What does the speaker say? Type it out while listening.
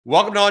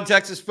Welcome to On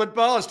Texas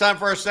Football. It's time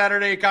for our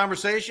Saturday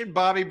conversation.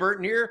 Bobby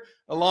Burton here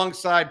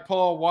alongside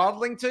Paul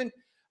Wadlington.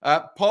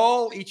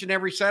 Paul, each and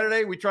every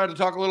Saturday, we try to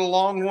talk a little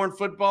Longhorn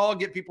football,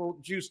 get people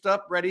juiced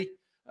up, ready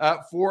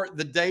for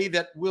the day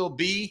that will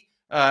be.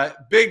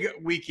 Big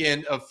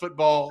weekend of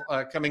football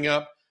coming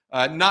up,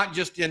 not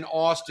just in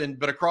Austin,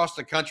 but across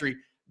the country.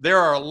 There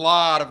are a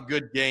lot of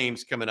good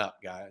games coming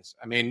up, guys.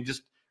 I mean,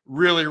 just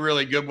really,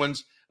 really good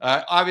ones.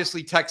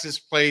 Obviously, Texas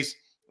plays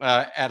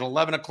at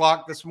 11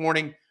 o'clock this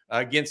morning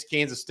against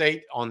Kansas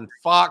State on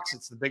Fox.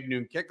 It's the big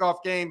noon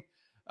kickoff game.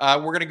 We're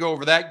going to go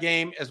over that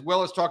game as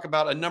well as talk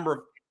about a number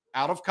of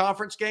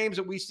out-of-conference games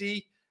that we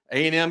see.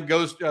 A&M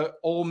goes to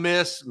Ole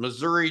Miss,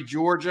 Missouri,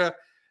 Georgia.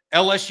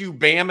 LSU,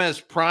 Bama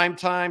is prime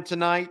time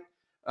tonight.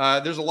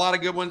 There's a lot of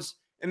good ones.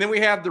 And then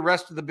we have the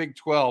rest of the Big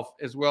 12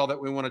 as well that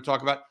we want to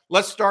talk about.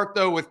 Let's start,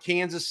 though, with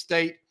Kansas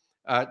State,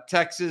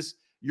 Texas.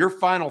 Your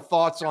final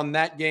thoughts on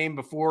that game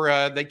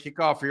before they kick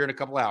off here in a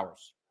couple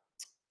hours.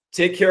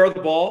 Take care of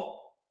the ball.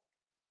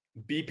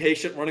 Be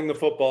patient running the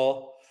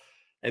football,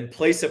 and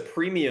place a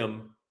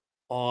premium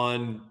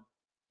on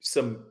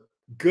some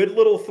good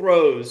little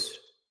throws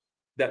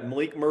that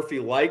Malik Murphy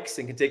likes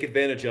and can take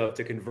advantage of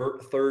to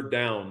convert third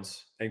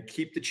downs and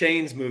keep the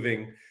chains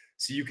moving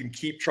so you can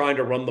keep trying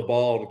to run the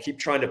ball and keep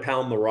trying to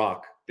pound the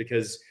rock.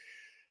 Because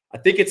I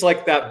think it's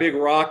like that big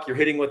rock you're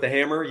hitting with a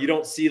hammer. You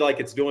don't see like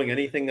it's doing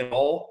anything at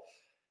all.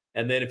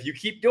 And then if you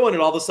keep doing it,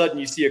 all of a sudden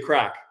you see a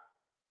crack.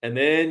 And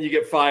then you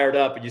get fired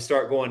up and you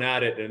start going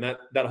at it, and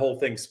that whole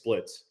thing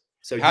splits.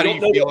 So you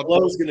don't know what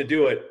blow's going to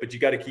do it, but you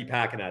got to keep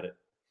hacking at it.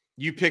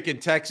 You picking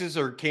Texas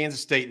or Kansas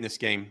State in this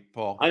game,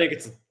 Paul? I think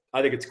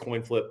it's a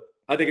coin flip.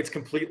 I think it's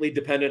completely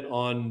dependent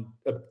on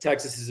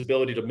Texas's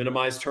ability to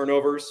minimize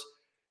turnovers.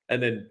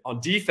 And then on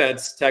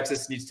defense,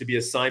 Texas needs to be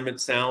assignment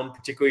sound,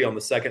 particularly on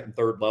the second and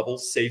third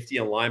levels, safety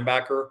and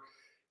linebacker.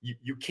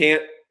 You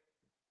can't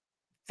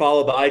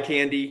follow the eye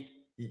candy.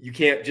 You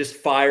can't just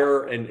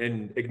fire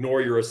and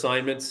ignore your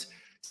assignments.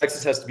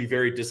 Texas has to be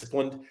very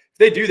disciplined. If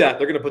they do that,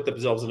 they're going to put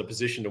themselves in a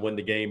position to win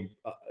the game,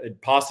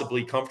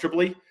 possibly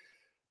comfortably.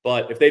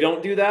 But if they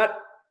don't do that,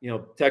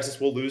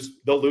 Texas will lose.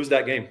 They'll lose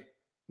that game.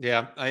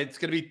 Yeah, it's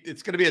going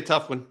to be a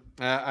tough one.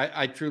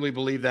 I truly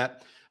believe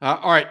that.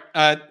 All right,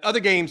 other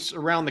games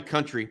around the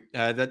country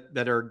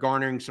that are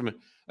garnering some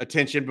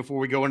attention before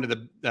we go into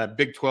the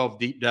Big 12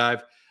 deep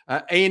dive.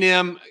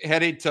 A&M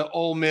headed to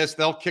Ole Miss.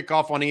 They'll kick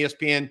off on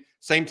ESPN.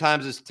 Same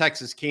times as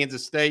Texas,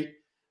 Kansas State.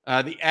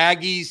 The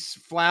Aggies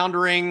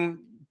floundering,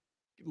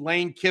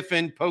 Lane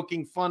Kiffin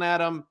poking fun at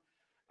them.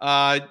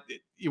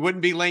 It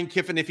wouldn't be Lane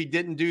Kiffin if he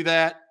didn't do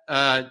that.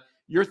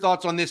 Your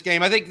thoughts on this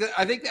game? I think the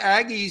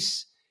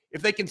Aggies,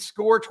 if they can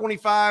score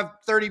 25,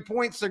 30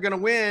 points, they're going to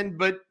win,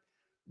 but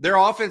their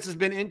offense has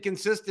been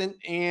inconsistent,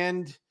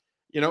 and,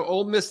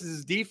 Ole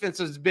Miss's defense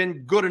has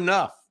been good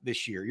enough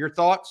this year. Your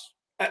thoughts?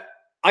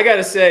 I got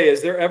to say,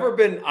 has there ever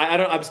been,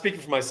 I'm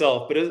speaking for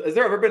myself, but has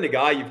there ever been a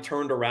guy you've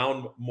turned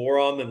around more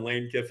on than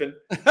Lane Kiffin?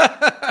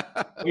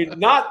 I mean,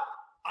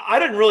 I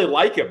didn't really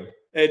like him.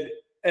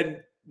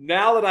 And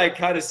now that I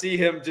kind of see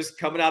him just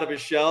coming out of his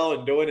shell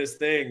and doing his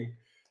thing,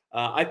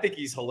 I think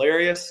he's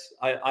hilarious.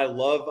 I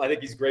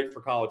think he's great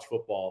for college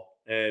football.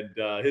 And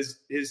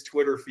his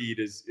Twitter feed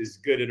is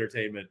good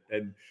entertainment.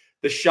 And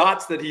the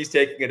shots that he's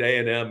taking at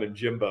A&M and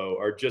Jimbo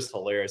are just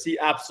hilarious. He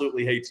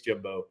absolutely hates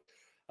Jimbo.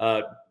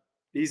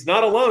 He's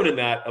not alone in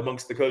that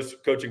amongst the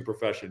coaching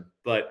profession.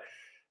 But,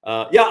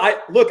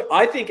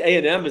 I think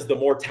A&M is the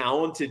more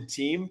talented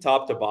team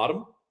top to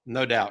bottom.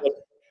 No doubt.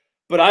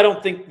 But I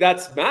don't think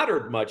that's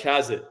mattered much,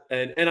 has it?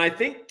 And I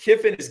think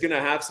Kiffin is going to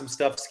have some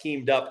stuff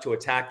schemed up to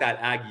attack that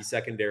Aggie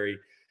secondary.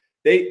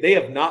 They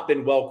have not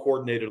been well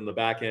coordinated on the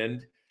back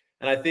end.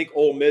 And I think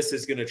Ole Miss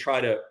is going to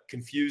try to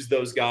confuse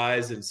those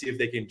guys and see if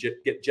they can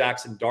get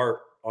Jackson Dart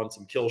on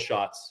some kill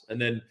shots.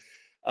 And then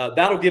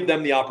that'll give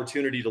them the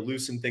opportunity to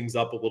loosen things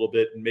up a little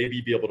bit and maybe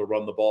be able to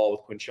run the ball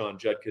with Quinshon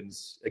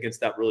Judkins against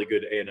that really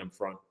good A&M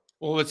front.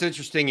 Well, what's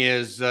interesting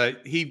is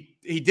he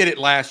did it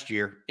last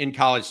year in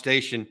College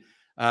Station.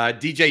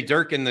 DJ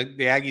Durkin, the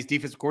Aggies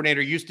defensive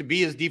coordinator, used to be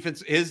his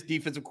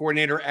defensive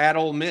coordinator at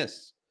Ole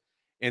Miss.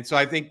 And so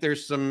I think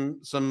there's some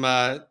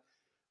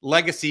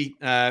legacy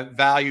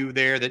value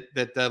there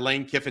that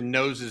Lane Kiffin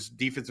knows his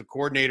defensive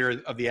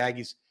coordinator of the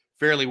Aggies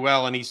fairly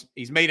well, and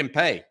he's made him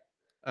pay.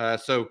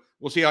 So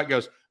we'll see how it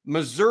goes.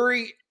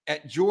 Missouri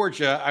at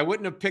Georgia. I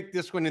wouldn't have picked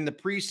this one in the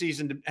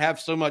preseason to have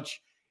so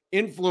much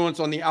influence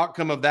on the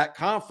outcome of that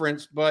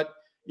conference, but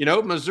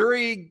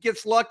Missouri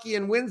gets lucky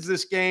and wins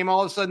this game.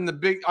 All of a sudden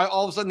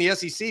the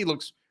SEC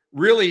looks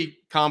really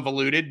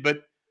convoluted, but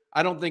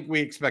I don't think we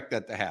expect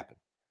that to happen.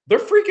 They're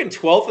freaking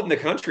 12th in the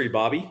country,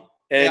 Bobby.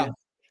 And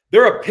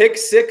they're a pick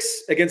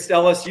six against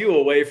LSU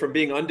away from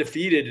being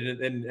undefeated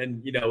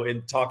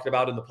and talked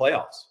about in the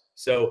playoffs.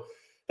 So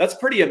that's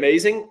pretty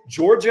amazing.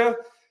 Georgia,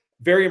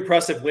 very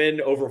impressive win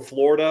over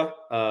Florida.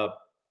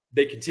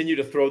 They continue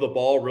to throw the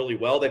ball really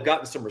well. They've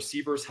gotten some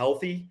receivers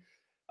healthy.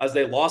 As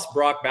they lost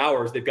Brock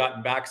Bowers, they've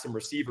gotten back some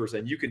receivers,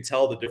 and you can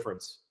tell the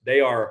difference. They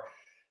are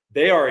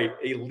an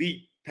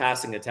elite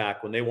passing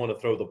attack when they want to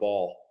throw the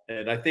ball.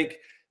 And I think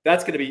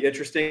That's going to be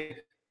interesting.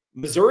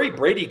 Missouri,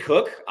 Brady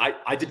Cook.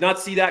 I did not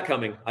see that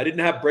coming. I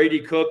didn't have Brady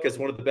Cook as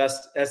one of the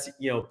best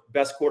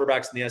best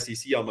quarterbacks in the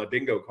SEC on my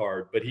bingo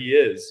card, but he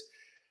is.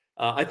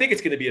 I think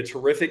it's going to be a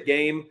terrific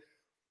game.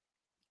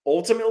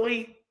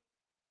 Ultimately,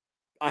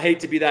 I hate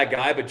to be that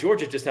guy, but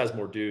Georgia just has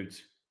more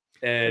dudes.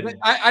 And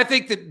I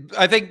think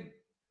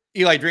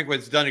Eli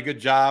Drinkwitz's done a good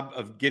job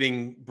of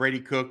getting Brady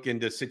Cook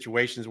into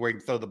situations where he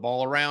can throw the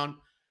ball around.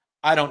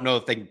 I don't know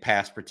if they can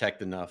pass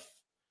protect enough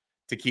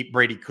to keep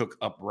Brady Cook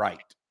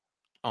upright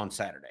on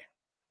Saturday.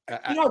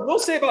 I will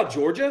say about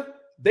Georgia,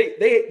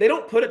 they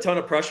don't put a ton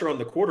of pressure on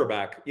the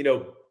quarterback.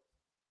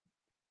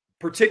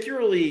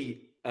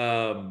 Particularly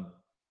the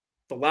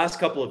last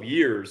couple of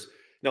years.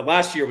 Now,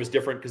 last year was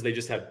different because they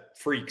just had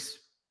freaks,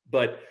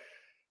 but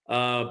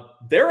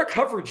they're a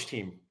coverage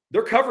team.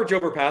 They're coverage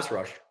over pass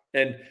rush,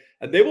 and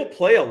they will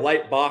play a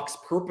light box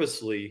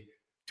purposely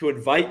to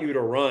invite you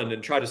to run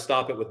and try to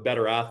stop it with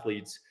better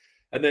athletes.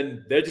 And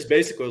then they just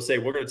basically will say,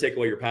 we're going to take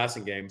away your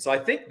passing game. So I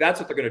think that's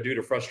what they're going to do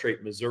to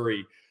frustrate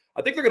Missouri.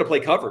 I think they're going to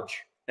play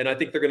coverage, and I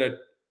think they're going to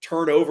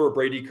turn over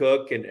Brady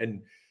Cook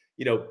and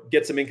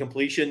get some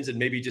incompletions and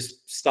maybe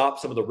just stop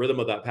some of the rhythm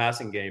of that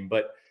passing game.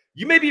 But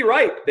you may be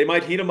right. They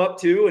might heat them up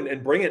too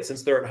and bring it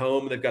since they're at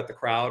home and they've got the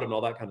crowd and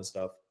all that kind of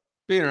stuff.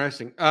 Be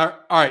interesting. All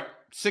right,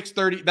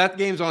 6:30. That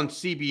game's on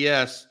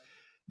CBS.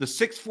 The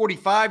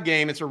 6:45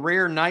 game, it's a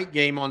rare night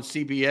game on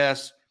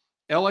CBS.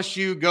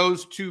 LSU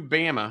goes to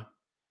Bama.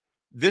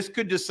 This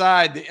could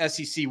decide the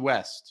SEC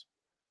West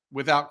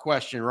without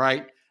question,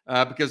 right?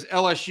 Because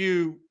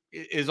LSU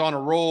is on a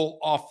roll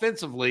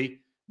offensively,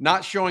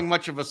 not showing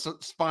much of a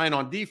spine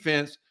on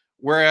defense,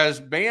 whereas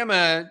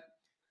Bama,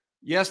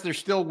 yes, they're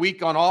still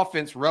weak on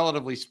offense,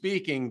 relatively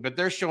speaking, but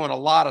they're showing a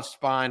lot of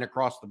spine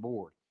across the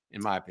board,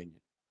 in my opinion.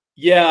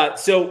 Yeah,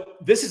 so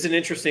this is an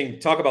interesting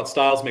talk about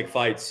styles make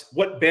fights.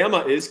 What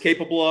Bama is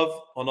capable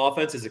of on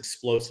offense is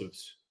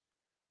explosives,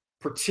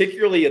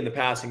 particularly in the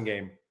passing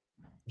game.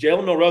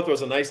 Jalen Milroe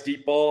throws a nice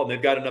deep ball, and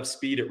they've got enough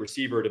speed at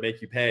receiver to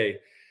make you pay.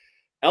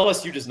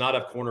 LSU does not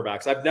have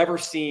cornerbacks. I've never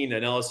seen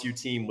an LSU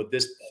team with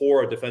this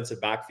poor a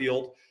defensive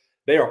backfield.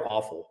 They are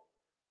awful.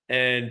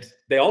 And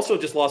they also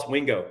just lost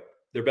Wingo,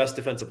 their best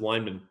defensive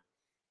lineman.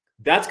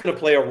 That's going to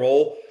play a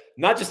role,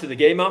 not just in the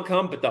game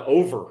outcome, but the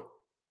over.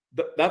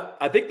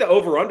 I think the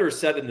over-under is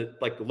set in the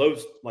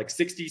lows,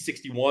 60,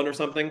 61 or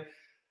something.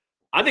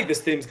 I think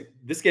this game's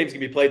going to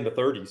be played in the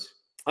 30s.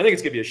 I think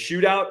it's going to be a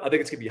shootout. I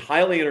think it's going to be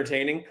highly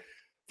entertaining.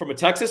 From a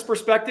Texas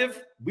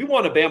perspective, we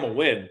want a Bama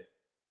win.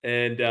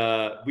 And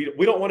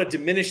we don't want to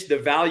diminish the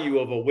value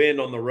of a win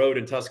on the road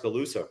in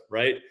Tuscaloosa,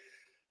 right?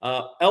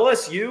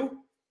 LSU,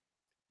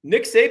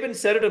 Nick Saban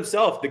said it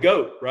himself, the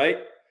GOAT, right?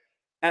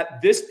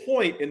 At this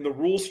point in the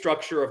rule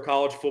structure of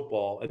college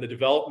football and the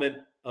development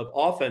of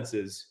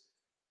offenses,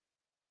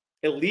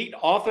 elite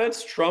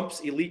offense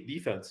trumps elite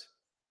defense.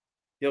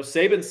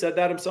 Saban said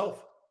that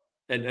himself.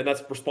 And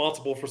that's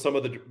responsible for some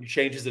of the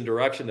changes in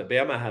direction that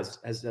Bama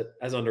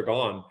has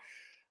undergone.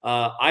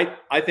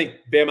 I think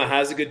Bama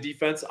has a good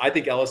defense. I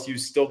think LSU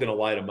is still going to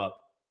light them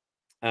up.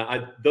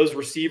 Those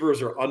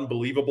receivers are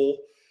unbelievable.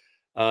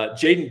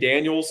 Jaden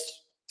Daniels,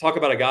 talk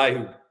about a guy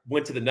who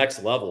went to the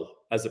next level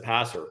as a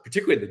passer,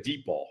 particularly in the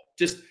deep ball.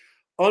 Just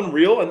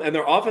unreal. And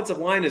their offensive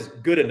line is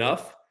good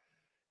enough.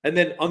 And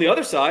then on the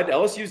other side,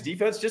 LSU's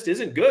defense just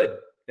isn't good.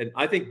 And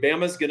I think they're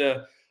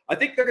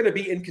going to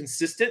be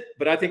inconsistent,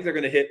 but I think they're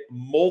going to hit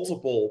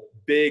multiple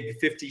big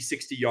 50,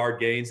 60-yard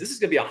gains. This is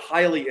going to be a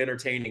highly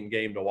entertaining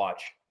game to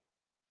watch.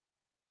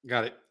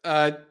 Got it.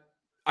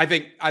 I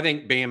think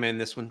Bama in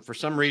this one. For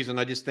some reason,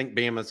 I just think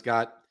Bama's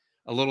got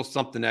a little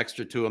something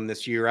extra to them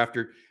this year.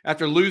 After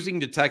losing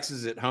to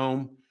Texas at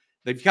home,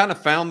 they've kind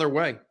of found their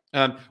way.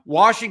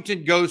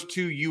 Washington goes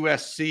to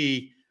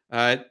USC,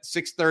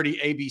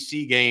 6:30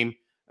 ABC game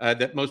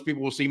that most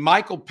people will see.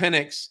 Michael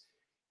Penix,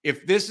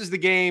 if this is the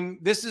game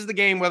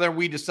whether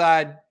we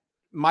decide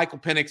Michael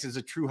Penix is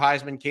a true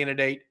Heisman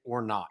candidate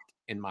or not,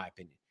 in my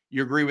opinion.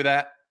 You agree with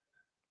that?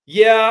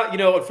 Yeah,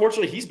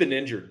 unfortunately, he's been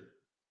injured.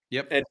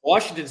 Yep. And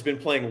Washington's been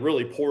playing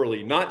really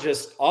poorly, not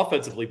just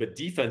offensively, but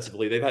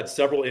defensively. They've had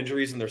several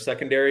injuries in their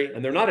secondary,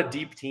 and they're not a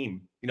deep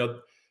team.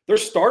 Their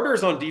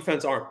starters on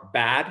defense aren't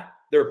bad.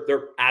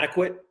 They're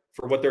adequate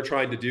for what they're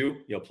trying to do,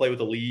 play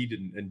with a lead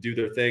and do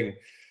their thing.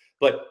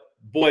 But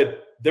boy,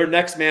 their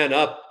next man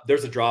up,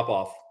 there's a drop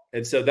off.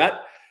 And so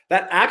that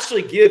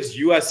actually gives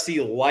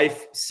USC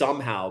life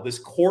somehow, this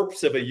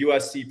corpse of a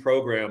USC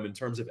program in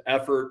terms of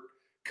effort,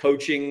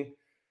 coaching,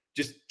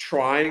 just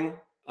trying.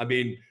 I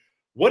mean,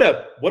 what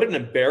an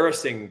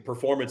embarrassing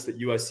performance that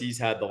USC's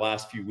had the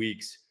last few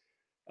weeks.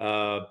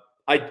 I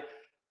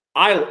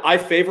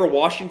favor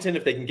Washington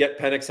if they can get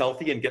Penix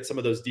healthy and get some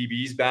of those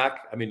DBs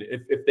back. I mean,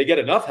 if they get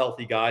enough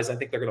healthy guys, I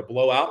think they're going to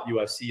blow out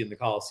USC in the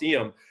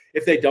Coliseum.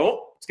 If they don't,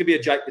 it's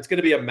going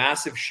to be a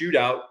massive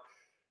shootout.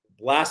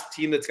 Last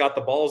team that's got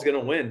the ball is going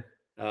to win.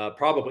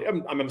 Probably.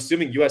 I'm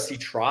assuming USC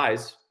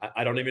tries.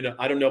 I don't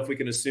know if we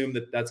can assume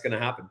that that's going to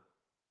happen.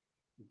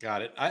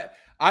 Got it.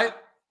 I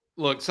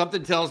look,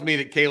 something tells me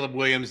that Caleb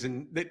Williams,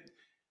 and that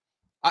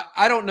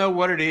I don't know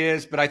what it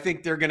is, but I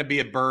think they're going to be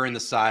a burr in the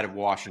side of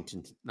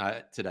Washington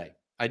today.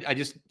 I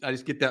just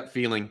get that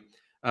feeling.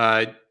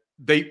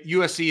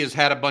 USC has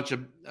had a bunch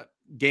of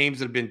games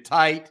that have been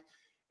tight,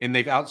 and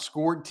they've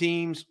outscored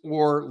teams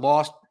or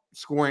lost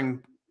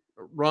scoring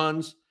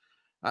runs.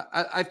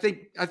 I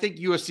think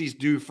USC's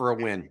due for a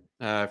win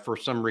for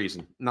some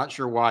reason. Not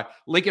sure why.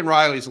 Lincoln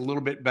Riley is a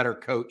little bit better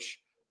coach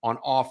on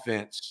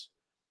offense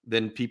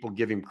than people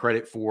give him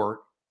credit for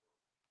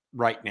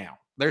right now.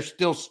 They're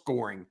still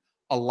scoring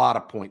a lot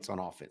of points on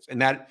offense, and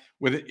that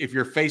if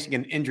you're facing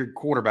an injured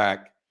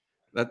quarterback,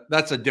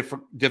 that's a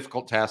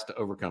difficult task to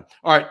overcome.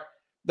 All right,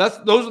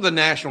 those are the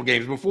national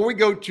games. Before we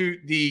go to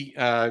the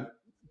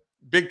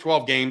Big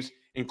 12 games,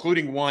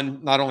 including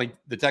one not only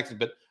the Texans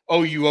but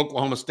OU,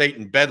 Oklahoma State,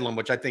 and Bedlam,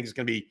 which I think is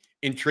going to be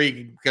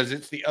intriguing because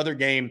it's the other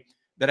game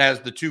that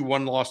has the 2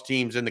 one-loss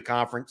teams in the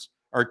conference,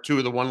 or 2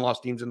 of the one-loss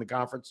teams in the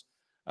conference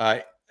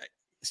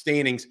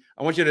standings.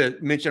 I want you to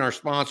mention our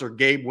sponsor,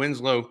 Gabe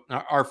Winslow,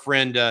 our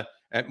friend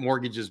at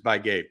Mortgages by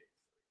Gabe.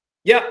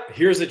 Yeah,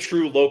 here's a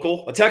true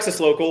local, a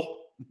Texas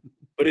local,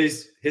 but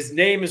his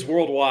name is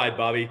worldwide,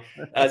 Bobby.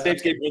 His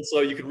name's Gabe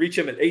Winslow. You can reach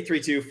him at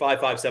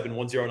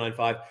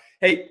 832-557-1095.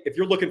 Hey, if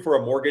you're looking for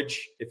a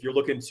mortgage, if you're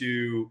looking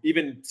to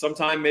even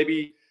sometime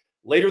maybe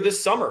later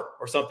this summer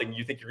or something,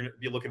 you think you're going to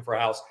be looking for a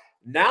house,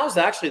 now's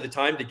actually the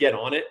time to get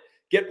on it,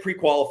 get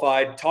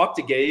pre-qualified, talk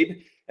to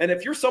Gabe. And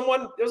if you're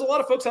someone, there's a lot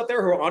of folks out there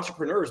who are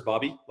entrepreneurs,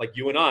 Bobby, like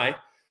you and I,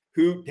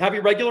 who have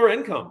irregular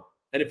income.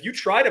 And if you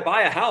try to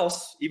buy a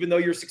house, even though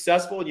you're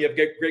successful and you have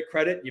great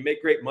credit, and you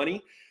make great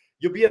money,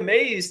 you'll be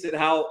amazed at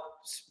how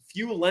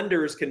few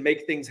lenders can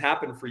make things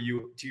happen for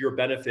you to your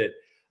benefit.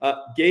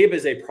 Gabe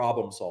is a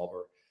problem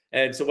solver.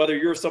 And so whether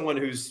you're someone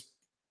whose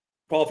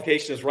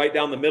qualification is right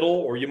down the middle,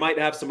 or you might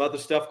have some other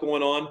stuff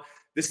going on,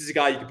 this is a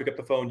guy you can pick up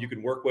the phone, you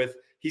can work with.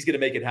 He's going to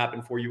make it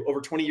happen for you.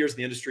 Over 20 years in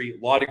the industry,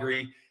 law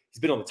degree. He's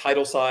been on the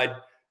title side.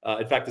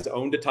 In fact, has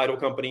owned a title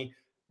company.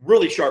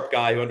 Really sharp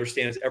guy who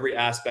understands every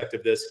aspect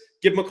of this.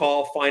 Give him a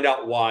call. Find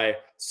out why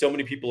so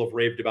many people have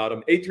raved about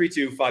him.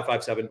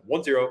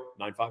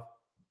 832-557-1095.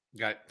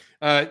 Got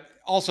it.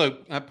 Also,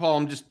 Paul,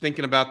 I'm just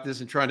thinking about this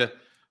and trying to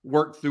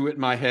work through it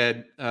in my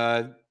head.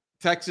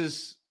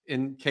 Texas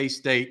and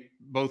K-State,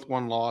 both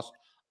one loss.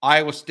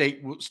 Iowa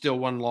State still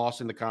one loss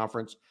in the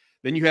conference.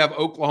 Then you have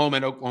Oklahoma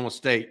and Oklahoma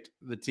State,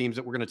 the teams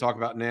that we're going to talk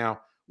about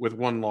now, with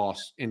one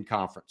loss in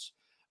conference.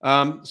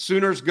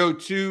 Sooners go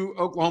to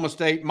Oklahoma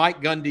State.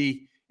 Mike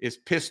Gundy is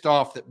pissed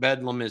off that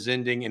Bedlam is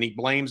ending, and he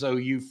blames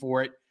OU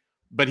for it.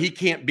 But he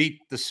can't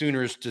beat the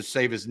Sooners to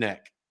save his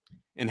neck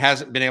and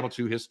hasn't been able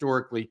to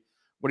historically.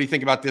 What do you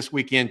think about this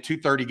weekend,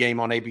 2:30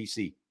 game on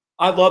ABC?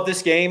 I love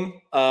this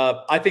game.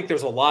 I think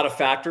there's a lot of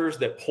factors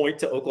that point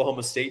to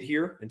Oklahoma State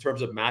here in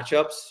terms of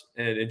matchups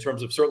and in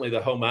terms of certainly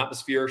the home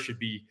atmosphere should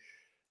be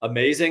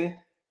amazing.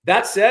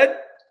 That said,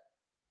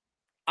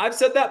 I've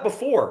said that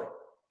before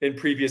in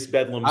previous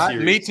Bedlam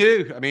series. Me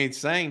too. I mean,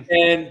 same.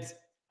 And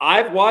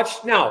I've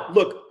watched. Now,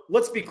 look,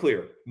 let's be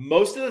clear.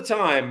 Most of the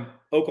time,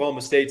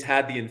 Oklahoma State's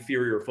had the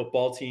inferior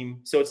football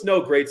team. So it's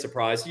no great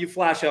surprise. You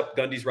flash up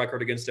Gundy's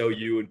record against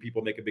OU and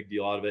people make a big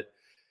deal out of it.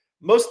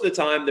 Most of the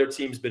time, their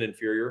team's been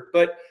inferior.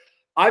 But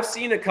I've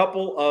seen a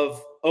couple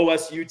of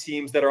OSU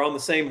teams that are on the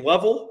same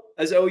level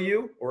as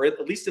OU, or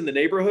at least in the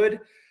neighborhood.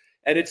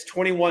 And it's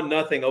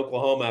 21-0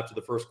 Oklahoma after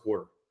the first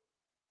quarter.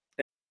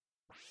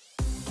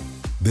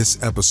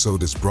 This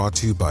episode is brought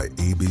to you by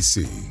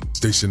ABC.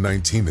 Station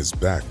 19 is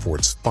back for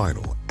its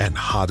final and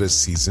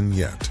hottest season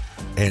yet.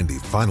 Andy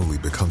finally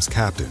becomes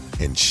captain,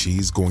 and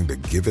she's going to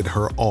give it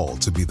her all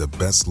to be the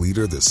best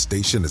leader the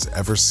station has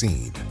ever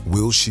seen.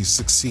 Will she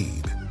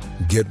succeed?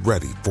 Get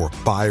ready for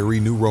fiery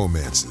new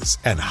romances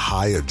and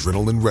high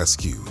adrenaline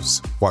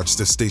rescues. Watch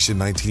the Station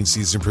 19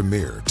 season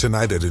premiere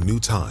tonight at a new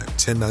time,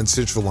 10/9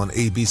 Central on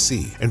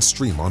ABC, and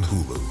stream on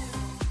Hulu.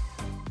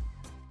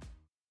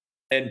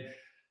 And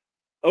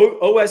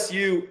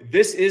OSU,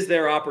 this is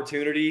their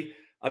opportunity.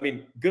 I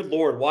mean, good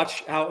Lord,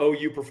 watch how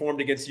OU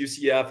performed against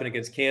UCF and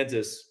against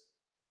Kansas.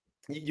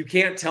 You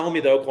can't tell me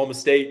that Oklahoma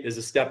State is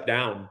a step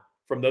down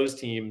from those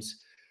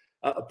teams,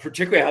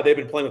 particularly how they've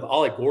been playing with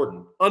Ollie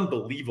Gordon.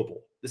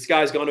 Unbelievable. This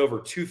guy's gone over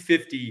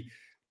 250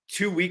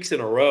 2 weeks in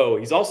a row.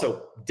 He's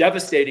also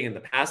devastating in the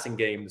passing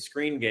game, the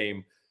screen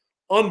game.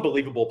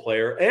 Unbelievable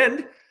player.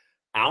 And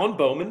Alan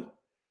Bowman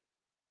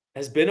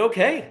has been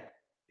okay.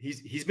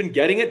 He's been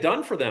getting it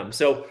done for them.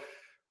 So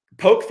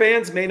Poke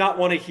fans may not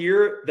want to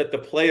hear that the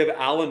play of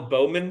Alan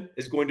Bowman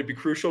is going to be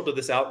crucial to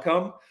this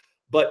outcome,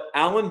 but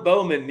Alan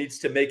Bowman needs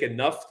to make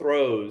enough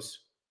throws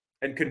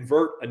and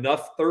convert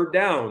enough third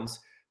downs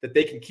that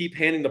they can keep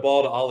handing the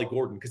ball to Ollie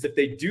Gordon. Because if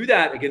they do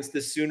that against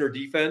this Sooner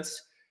defense,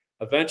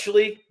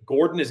 eventually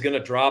Gordon is going to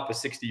drop a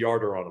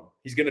 60-yarder on him.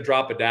 He's going to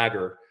drop a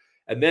dagger.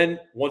 And then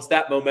once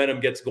that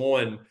momentum gets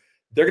going,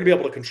 they're going to be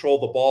able to control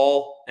the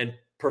ball and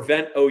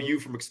prevent OU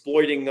from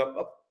exploiting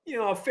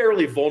a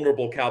fairly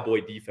vulnerable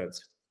Cowboy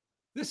defense.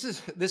 This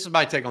is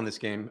my take on this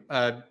game.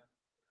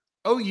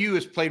 OU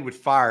has played with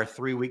fire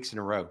 3 weeks in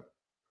a row.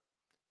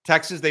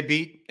 Texas, they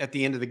beat at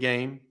the end of the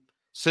game.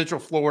 Central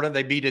Florida,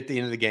 they beat at the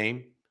end of the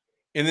game.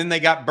 and then they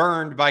got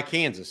burned by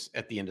Kansas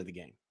at the end of the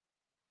game.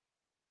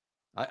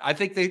 I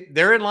think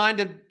they're in line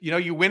to,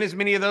 you win as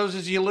many of those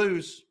as you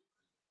lose.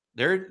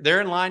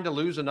 They're in line to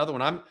lose another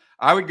one.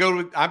 I'm going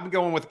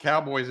with the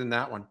Cowboys in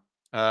that one.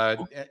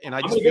 And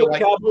I just feel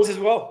like Cowboys as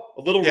well.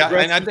 A little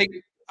regret. And I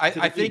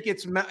think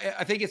it's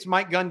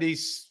Mike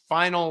Gundy's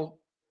final,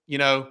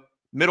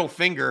 middle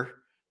finger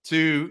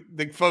to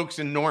the folks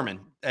in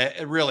Norman.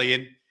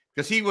 Really,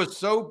 because he was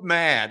so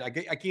mad.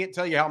 I can't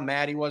tell you how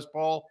mad he was,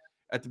 Paul,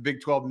 at the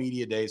Big 12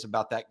 media days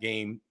about that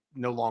game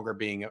no longer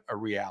being a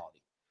reality.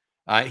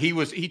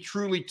 He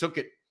truly took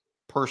it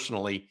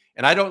personally,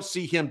 and I don't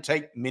see him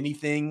take many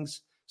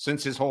things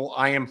since his whole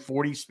 "I am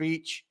 40"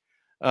 speech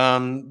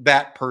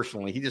that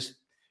personally.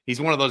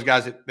 He's one of those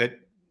guys that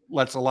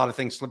lets a lot of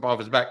things slip off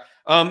his back.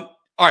 All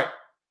right,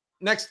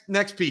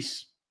 next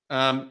piece.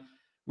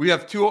 We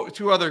have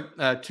two other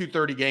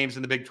 2:30 games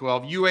in the Big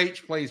 12.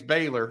 UH plays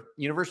Baylor.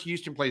 University of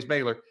Houston plays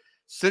Baylor.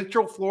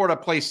 Central Florida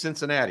plays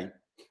Cincinnati.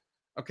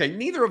 Okay,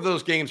 neither of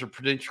those games are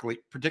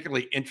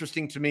particularly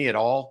interesting to me at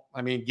all.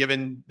 I mean,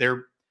 given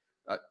their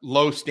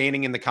low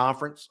standing in the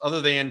conference, other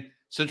than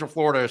Central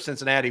Florida or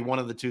Cincinnati, one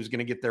of the two is going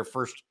to get their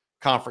first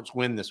conference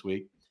win this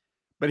week.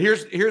 But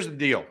here's the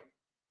deal.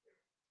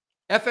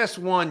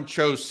 FS1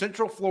 chose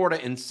Central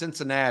Florida and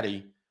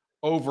Cincinnati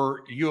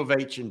over U of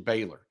H and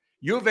Baylor.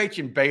 U of H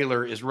and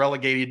Baylor is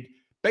relegated.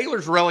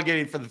 Baylor's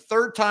relegated for the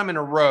third time in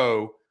a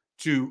row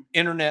to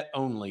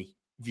internet-only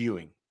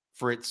viewing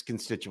for its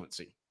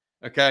constituency.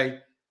 Okay.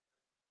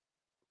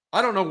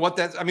 I don't know what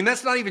that's. I mean,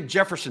 that's not even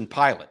Jefferson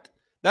Pilot.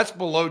 That's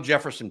below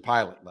Jefferson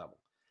Pilot level.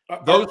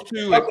 Those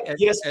two at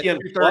ESPN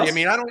at Plus? I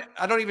mean,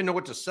 I don't even know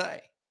what to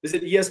say. Is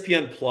it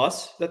ESPN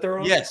Plus that they're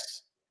on?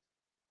 Yes.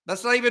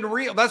 That's not even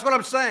real. That's what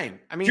I'm saying.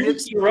 I mean, 2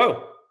 weeks in a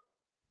row.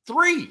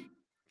 Three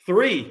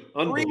 3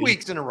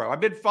 weeks in a row. I've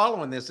been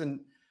following this,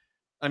 and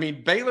I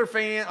mean, Baylor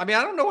fan. I mean,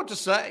 I don't know what to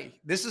say.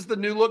 This is the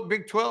new look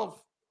Big 12.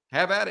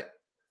 Have at it.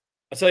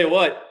 I'll tell you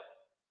what.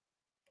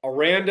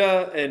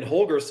 Aranda and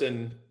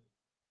Holgerson,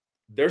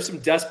 there's some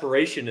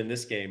desperation in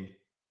this game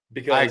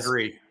because I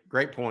agree.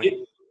 Great point.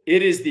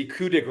 It is the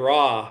coup de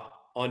grace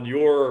on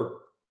your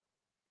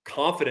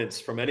confidence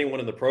from anyone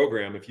in the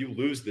program if you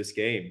lose this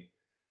game.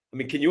 I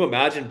mean, can you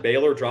imagine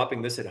Baylor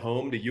dropping this at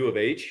home to U of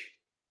H?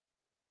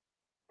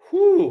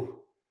 Whew.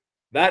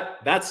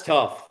 That's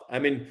tough. I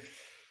mean,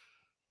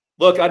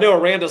 look, I know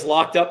Aranda's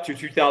locked up to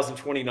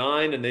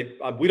 2029,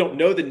 and we don't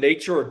know the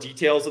nature or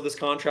details of this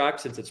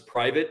contract since it's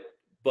private.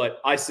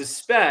 But I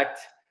suspect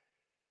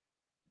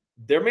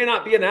there may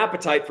not be an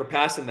appetite for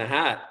passing the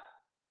hat.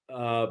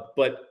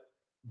 But,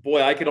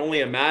 boy, I could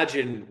only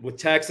imagine with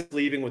Texas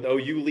leaving, with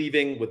OU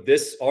leaving, with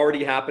this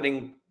already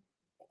happening.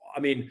 I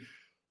mean,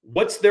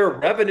 what's their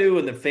revenue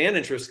and the fan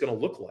interest going to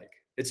look like?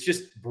 It's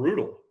just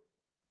brutal.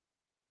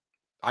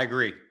 I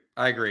agree.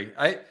 Who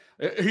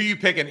are you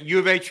picking? U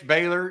of H,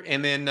 Baylor,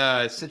 and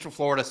then Central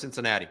Florida,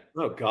 Cincinnati.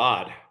 Oh,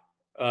 God.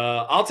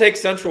 I'll take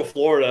Central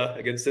Florida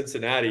against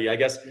Cincinnati. I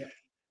guess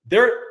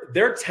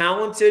they're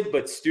talented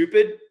but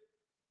stupid,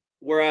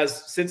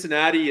 whereas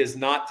Cincinnati is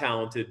not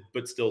talented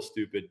but still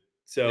stupid.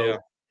 So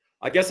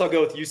I guess I'll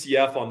go with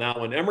UCF on that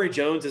one. Emory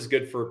Jones is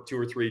good for 2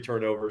 or 3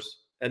 turnovers.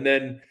 And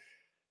then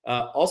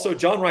also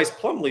John Rice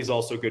Plumlee is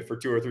also good for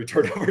 2 or 3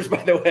 turnovers,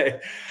 by the way.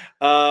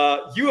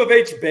 U of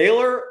H,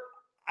 Baylor,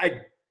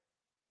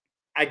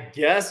 I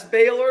guess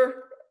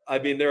Baylor. I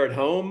mean, they're at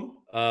home.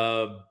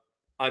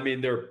 I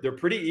mean, they're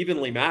pretty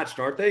evenly matched,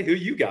 aren't they? Who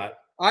you got?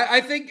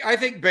 I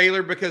think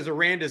Baylor, because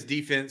Aranda's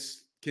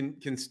defense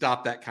can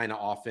stop that kind of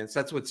offense.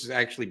 That's what's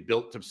actually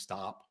built to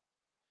stop.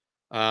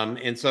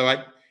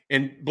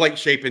 And Blake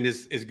Shapen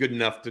is good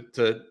enough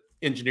to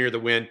engineer the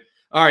win.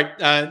 All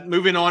right,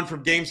 moving on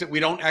from games that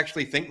we don't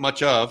actually think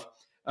much of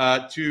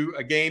to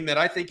a game that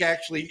I think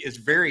actually is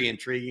very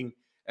intriguing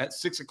at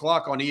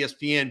 6:00 on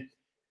ESPN.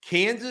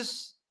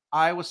 Kansas,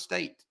 Iowa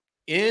State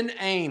in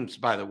Ames,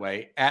 by the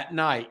way, at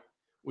night,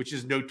 which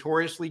is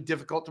notoriously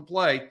difficult to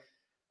play.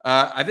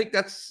 I think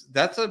that's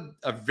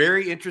a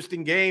very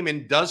interesting game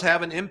and does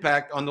have an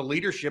impact on the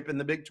leadership in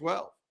the Big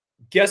 12.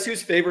 Guess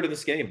who's favored in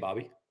this game,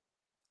 Bobby?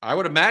 I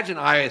would imagine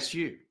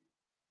ISU.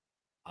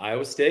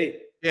 Iowa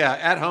State. Yeah,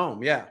 at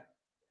home. Yeah.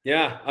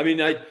 Yeah. I mean,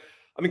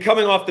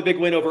 coming off the big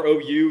win over OU,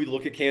 you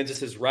look at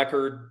Kansas's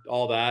record,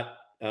 all that.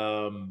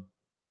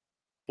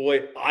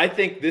 Boy, I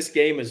think this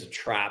game is a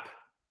trap.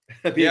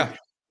 I mean,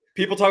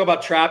 people talk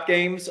about trap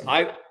games.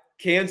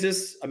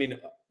 Kansas, I mean,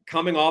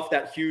 coming off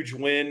that huge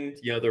win,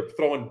 they're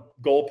throwing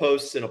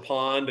goalposts in a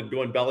pond and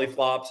doing belly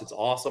flops. It's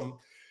awesome.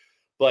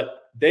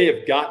 But they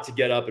have got to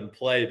get up and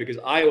play because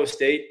Iowa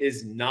State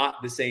is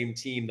not the same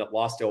team that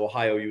lost to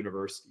Ohio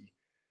University.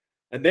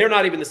 And they're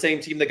not even the same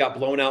team that got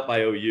blown out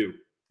by OU.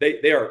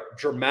 They are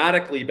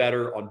dramatically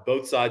better on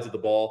both sides of the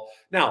ball.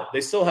 Now, they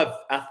still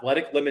have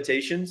athletic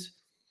limitations,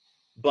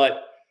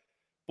 but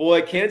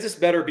boy, Kansas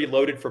better be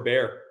loaded for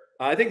bear.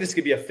 I think this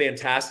could be a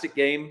fantastic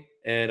game,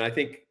 and I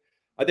think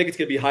it's going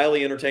to be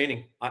highly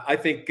entertaining. I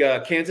think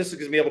Kansas is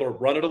going to be able to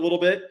run it a little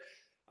bit.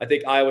 I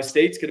think Iowa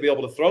State's going to be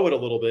able to throw it a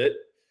little bit.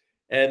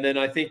 And then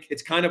I think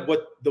it's kind of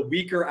what the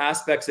weaker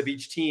aspects of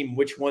each team,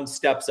 which one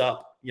steps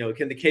up.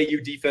 Can the KU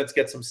defense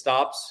get some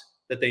stops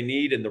that they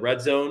need in the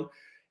red zone?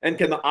 And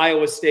can the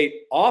Iowa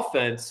State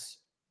offense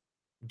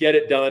get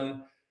it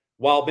done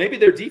while maybe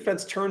their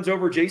defense turns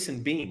over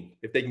Jason Bean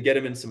if they can get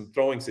him in some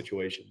throwing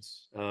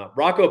situations?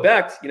 Rocco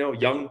Becht,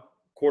 young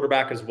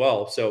quarterback as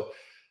well. So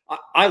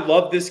I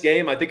love this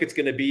game. I think it's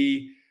going to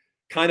be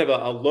kind of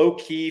a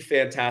low-key,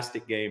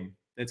 fantastic game.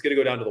 And it's going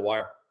to go down to the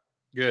wire.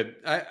 Good.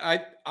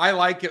 I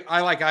like it.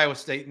 I like Iowa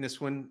State in this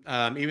one,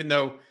 even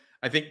though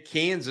I think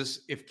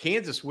if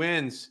Kansas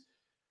wins,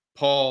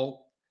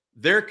 Paul,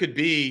 there could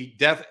be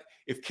death.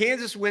 If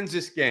Kansas wins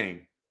this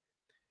game,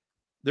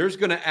 there's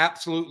going to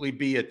absolutely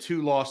be a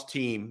 2-loss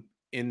team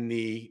in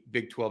the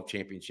Big 12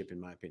 championship, in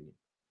my opinion.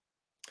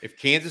 If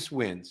Kansas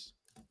wins,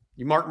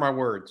 you mark my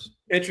words.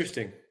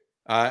 Interesting.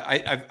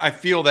 I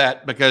feel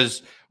that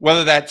because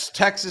whether that's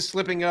Texas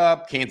slipping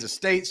up, Kansas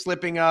State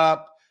slipping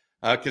up,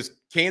 because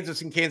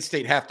Kansas and Kansas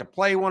State have to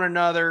play one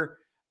another,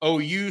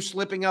 OU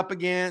slipping up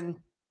again.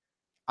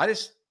 I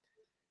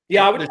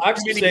would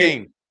actually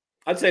say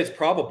I'd say it's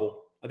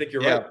probable. I think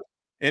you're right.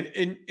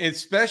 And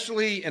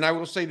especially, and I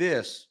will say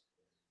this,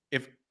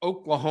 if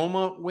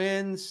Oklahoma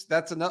wins,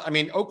 that's enough. I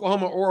mean,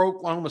 Oklahoma or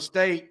Oklahoma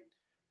State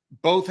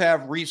both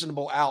have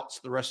reasonable outs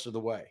the rest of the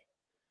way.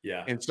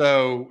 Yeah. And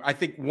so I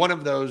think one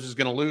of those is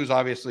going to lose,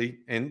 obviously,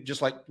 and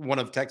just like one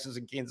of Texas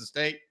and Kansas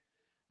State.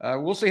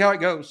 We'll see how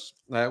it goes.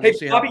 Hey,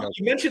 Bobby,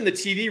 you mentioned the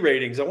TV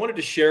ratings. I wanted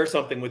to share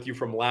something with you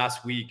from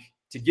last week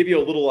to give you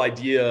a little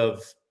idea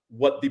of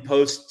what the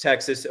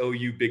post-Texas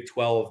OU Big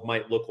 12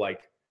 might look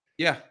like.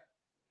 Yeah.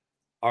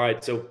 All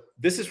right. So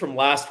this is from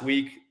last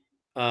week.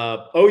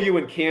 OU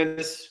and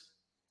Kansas,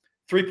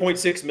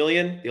 3.6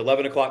 million, the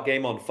 11 o'clock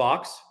game on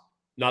Fox.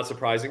 Not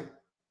surprising,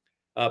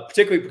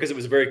 particularly because it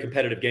was a very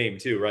competitive game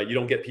too, right? You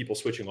don't get people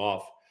switching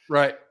off.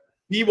 Right.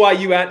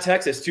 BYU at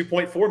Texas,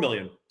 2.4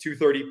 million,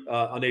 2:30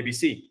 on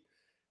ABC.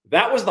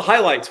 That was the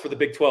highlights for the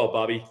Big 12,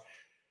 Bobby.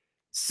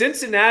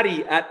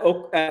 Cincinnati at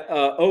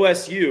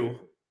OSU,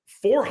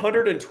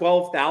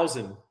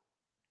 412,000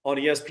 on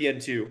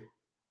ESPN2.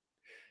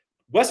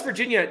 West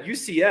Virginia at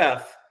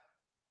UCF,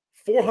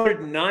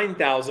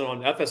 409,000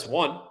 on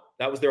FS1.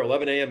 That was their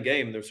 11 a.m.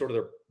 game. They're sort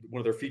of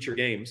one of their feature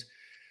games.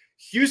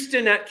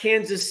 Houston at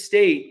Kansas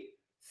State,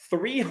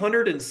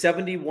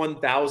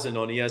 371,000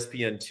 on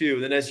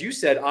ESPN2. Then, as you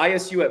said,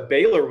 ISU at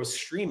Baylor was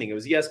streaming. It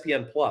was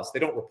ESPN Plus. They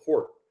don't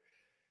report.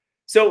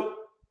 So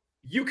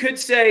you could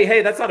say,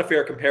 hey, that's not a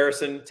fair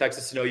comparison.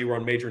 Texas and OU were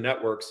on major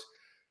networks.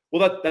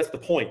 Well, that's the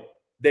point.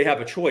 They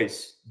have a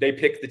choice. They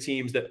pick the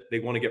teams that they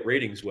want to get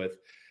ratings with.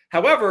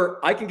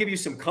 However, I can give you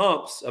some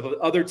comps of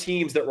other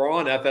teams that were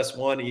on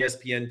FS1,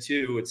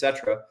 ESPN2, et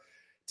cetera,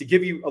 to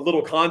give you a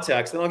little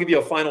context. And I'll give you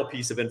a final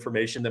piece of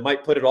information that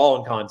might put it all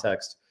in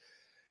context.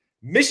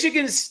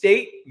 Michigan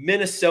State,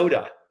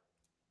 Minnesota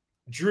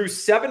drew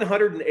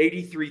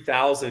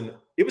 783,000.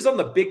 It was on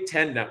the Big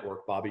Ten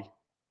network, Bobby.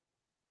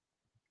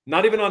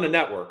 Not even on a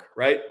network,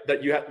 right?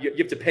 That you have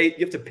to pay. You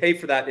have to pay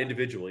for that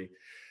individually.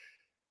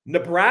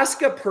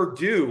 Nebraska,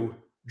 Purdue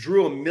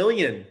drew 1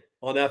 million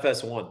on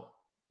FS1.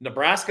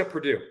 Nebraska,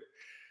 Purdue.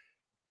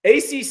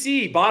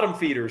 ACC bottom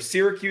feeders,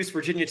 Syracuse,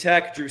 Virginia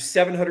Tech drew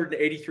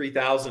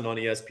 783,000 on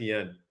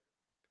ESPN.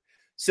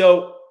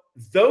 So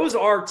those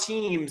are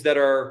teams that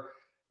are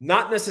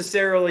not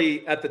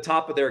necessarily at the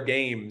top of their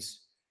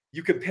games.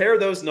 You compare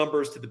those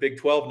numbers to the Big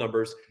 12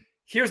 numbers.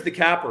 Here's the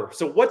capper.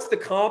 So what's the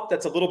comp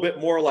that's a little bit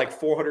more like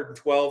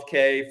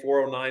 412K,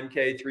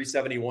 409K,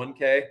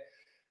 371K?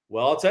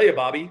 Well, I'll tell you,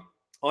 Bobby.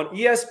 On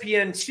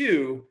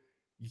ESPN2,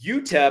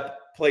 UTEP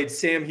played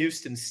Sam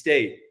Houston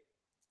State.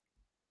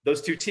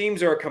 Those two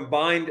teams are a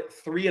combined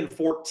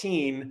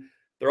 3-14.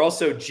 They're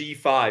also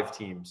G5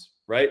 teams,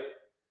 right?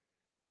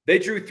 They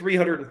drew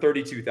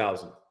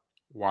 332,000.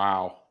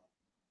 Wow.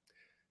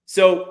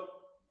 So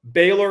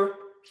Baylor,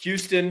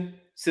 Houston,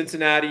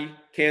 Cincinnati,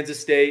 Kansas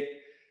State,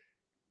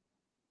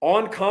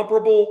 on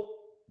comparable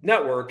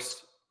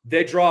networks,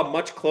 they draw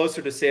much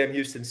closer to Sam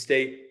Houston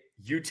State,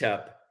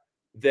 UTEP,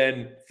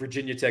 than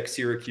Virginia Tech,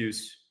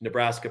 Syracuse,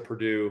 Nebraska,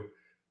 Purdue,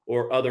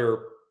 or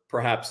other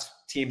perhaps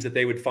teams that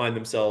they would find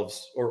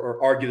themselves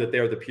or argue that they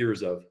are the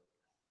peers of.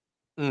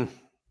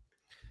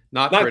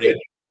 Not pretty. Good.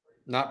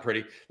 Not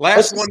pretty.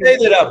 Let's one. Say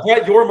that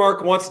Brett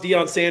Yormark wants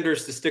Deion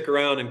Sanders to stick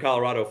around in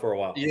Colorado for a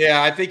while.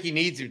 Yeah, I think he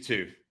needs him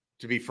to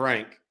be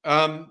frank.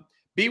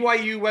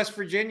 BYU, West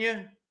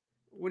Virginia.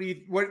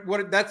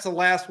 What that's the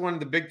last one of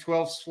the Big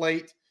 12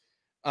 slate.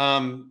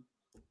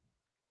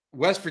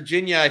 West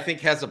Virginia, I think,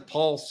 has a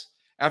pulse.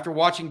 After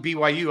watching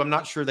BYU, I'm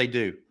not sure they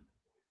do.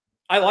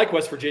 I like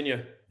West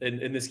Virginia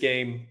in this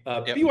game.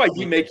 Yep.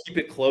 BYU may keep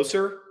it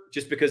closer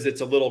just because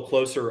it's a little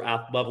closer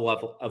level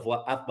of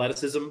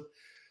athleticism.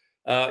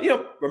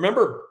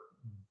 Remember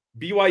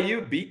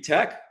BYU beat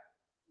Tech,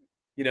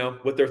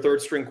 with their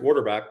third string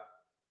quarterback.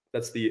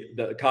 That's the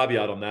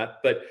caveat on that.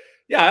 But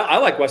yeah, I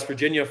like West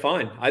Virginia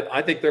fine.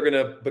 I think they're going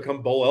to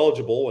become bowl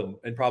eligible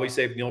and probably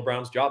save Neil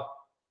Brown's job.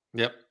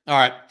 Yep. All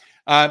right.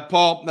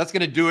 Paul, that's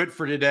going to do it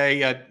for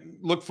today.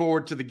 Look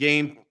forward to the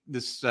game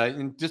this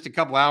in just a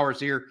couple hours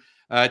here.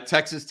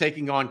 Texas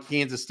taking on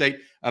Kansas State.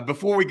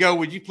 Before we go,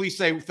 would you please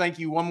say thank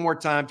you one more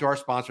time to our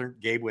sponsor,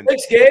 Gabe Winston?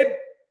 Thanks, Gabe.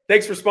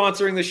 Thanks for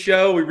sponsoring the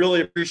show. We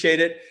really appreciate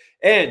it.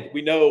 And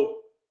we know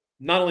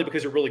not only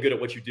because you're really good at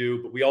what you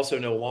do, but we also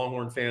know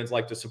Longhorn fans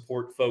like to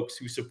support folks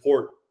who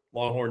support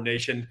Longhorn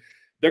Nation.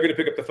 They're going to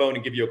pick up the phone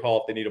and give you a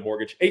call if they need a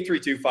mortgage.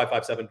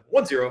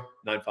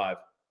 832-557-1095. I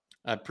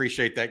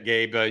appreciate that,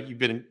 Gabe. You've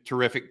been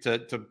terrific to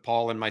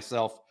Paul and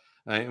myself,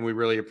 and we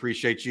really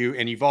appreciate you.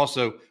 And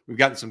we've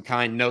gotten some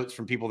kind notes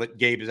from people that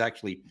Gabe has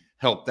actually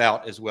helped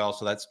out as well.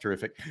 So that's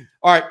terrific.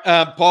 All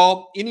right,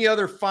 Paul, any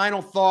other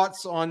final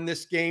thoughts on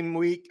this game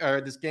week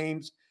or this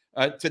games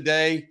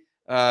today?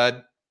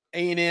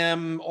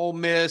 A&M, Ole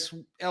Miss,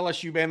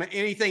 LSU, Bama,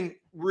 anything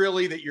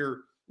really that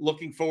you're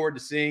looking forward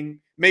to seeing?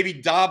 Maybe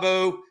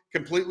Dabo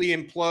completely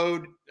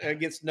implode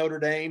against Notre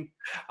Dame.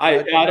 I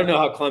don't know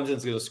how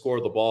Clemson's going to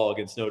score the ball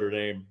against Notre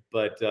Dame,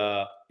 but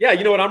yeah,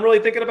 you know what I'm really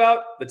thinking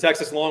about? The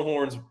Texas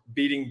Longhorns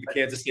beating the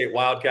Kansas State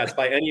Wildcats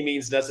by any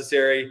means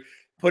necessary,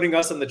 putting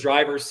us in the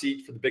driver's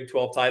seat for the Big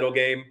 12 title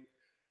game.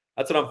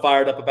 That's what I'm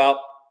fired up about.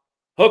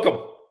 Hook 'em.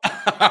 All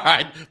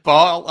right,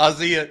 Paul, I'll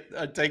see you.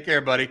 Take care,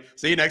 buddy.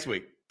 See you next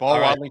week. Paul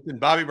Wadlington,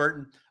 Bobby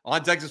Burton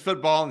on Texas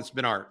football, and it's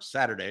been our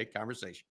Saturday conversation.